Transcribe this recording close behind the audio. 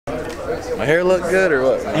My hair look good or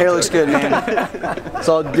what? Hair looks good, man.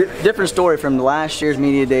 So different story from last year's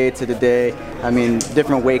media day to today. I mean,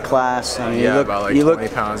 different weight class. I mean, yeah, about like 20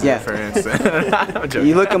 pounds difference.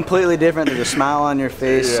 You look completely different. There's a smile on your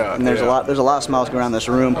face, and there's a lot of smiles going around this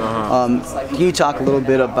room. Can you talk a little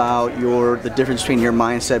bit about the difference between your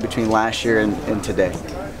mindset between last year and today?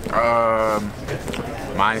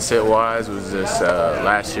 Mindset-wise was just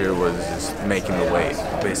last year was just making the weight,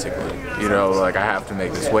 basically. You know, like I have to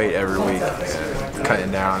make this weight every week,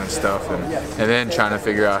 cutting down and stuff, and then trying to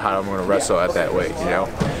figure out how I'm going to wrestle at that weight. You know,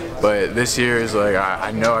 but this year is like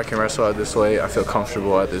I know I can wrestle at this weight. I feel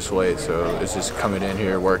comfortable at this weight, so it's just coming in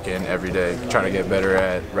here, working every day, trying to get better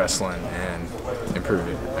at wrestling and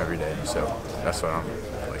improving every day. So that's what I'm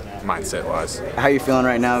like mindset-wise. How are you feeling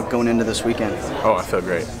right now going into this weekend? Oh, I feel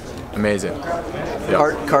great. Amazing.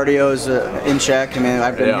 Yep. Cardio's in check. I mean,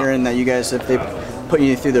 I've been hearing that you guys, if they put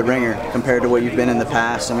you through the ringer compared to what you've been in the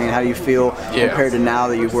past. I mean, how do you feel compared to now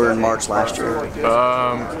that you were in March last year?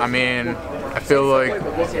 I mean, I feel like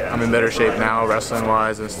I'm in better shape now,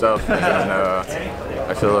 wrestling-wise and stuff. And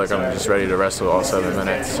I feel like I'm just ready to wrestle all 7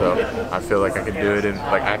 minutes. So I feel like I can do it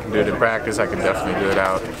in practice. I can definitely do it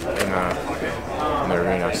out in the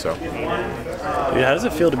arena. So. Dude, how does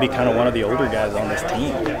it feel to be kind of one of the older guys on this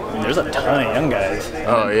team? I mean, there's a ton of young guys.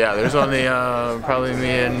 Oh yeah, there's only probably me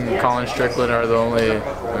and Colin Strickland are the only,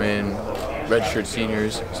 redshirt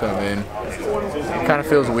seniors. So I mean, it kind of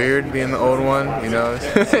feels weird being the old one, you know.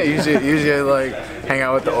 usually I like hang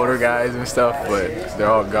out with the older guys and stuff, but they're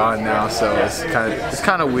all gone now, so it's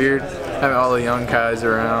kind of weird having all the young guys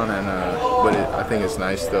around. And but I think it's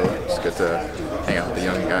nice though. It's good to hang out with the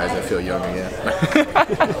young guys. I feel young again.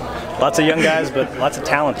 Lots of young guys, but lots of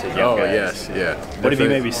talented young guys. Oh yes, yeah. What have you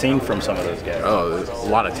maybe seen from some of those guys? Oh, there's a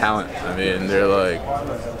lot of talent. I mean, they're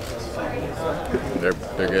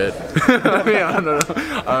good. I mean, I don't know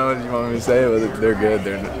what you want me to say, but they're good.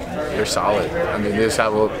 They're solid. I mean, they just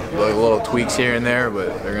have little tweaks here and there, but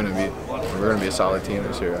we're gonna be a solid team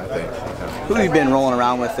this year, I think. Yeah. Who have you been rolling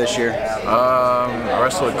around with this year? I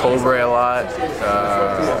wrestled with Cobra a lot.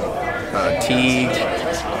 Teague.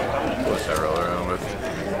 What's I roll around with?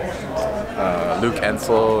 Luke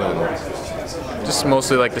Ensel, and just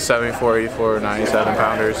mostly like the 74, 84, 97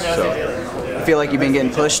 pounders. So. You feel like you've been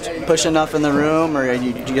getting pushed enough in the room, or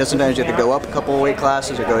you sometimes you have to go up a couple of weight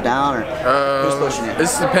classes or go down, or who's pushing you? It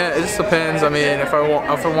just depends. I mean, if I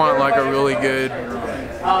want like a really good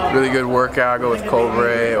workout, I go with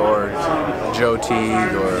Cobra or Joe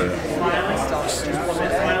Teague or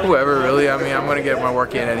whoever really. I mean, I'm gonna get my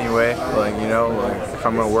work in anyway. Like, you know, like if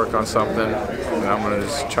I'm gonna work on something, I'm gonna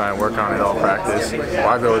just try and work on it all practice. Or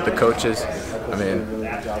I go with the coaches. I mean,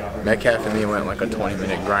 Metcalf and me went like a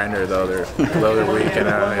 20-minute grinder the other week, and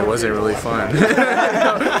it wasn't really fun.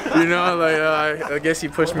 You know, like I guess he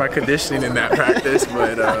pushed my conditioning in that practice,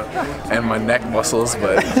 but and my neck muscles,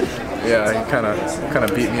 but yeah, he kind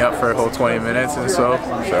of beat me up for a whole 20 minutes and so.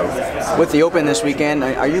 With the Open this weekend,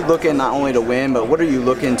 are you looking not only to win, but what are you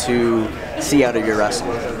looking to see out of your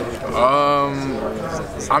wrestling?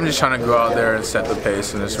 I'm just trying to go out there and set the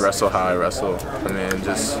pace and just wrestle how I wrestle. I mean,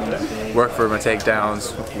 just work for my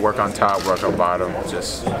takedowns, work on top, work on bottom,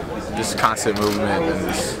 just constant movement and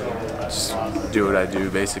just do what I do,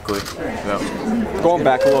 basically. Yep. Going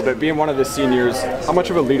back a little bit, being one of the seniors, how much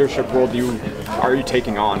of a leadership role are you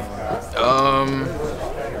taking on?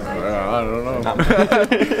 I don't know.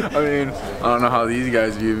 I mean, I don't know how these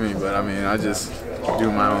guys view me, but I mean, I just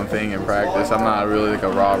do my own thing in practice. I'm not really like a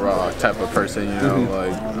rah-rah type of person, you know,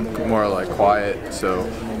 like I'm more like quiet. So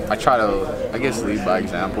I try to, I guess, lead by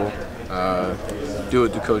example. Do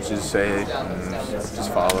what the coaches say and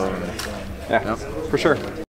just follow. And, yeah, for sure.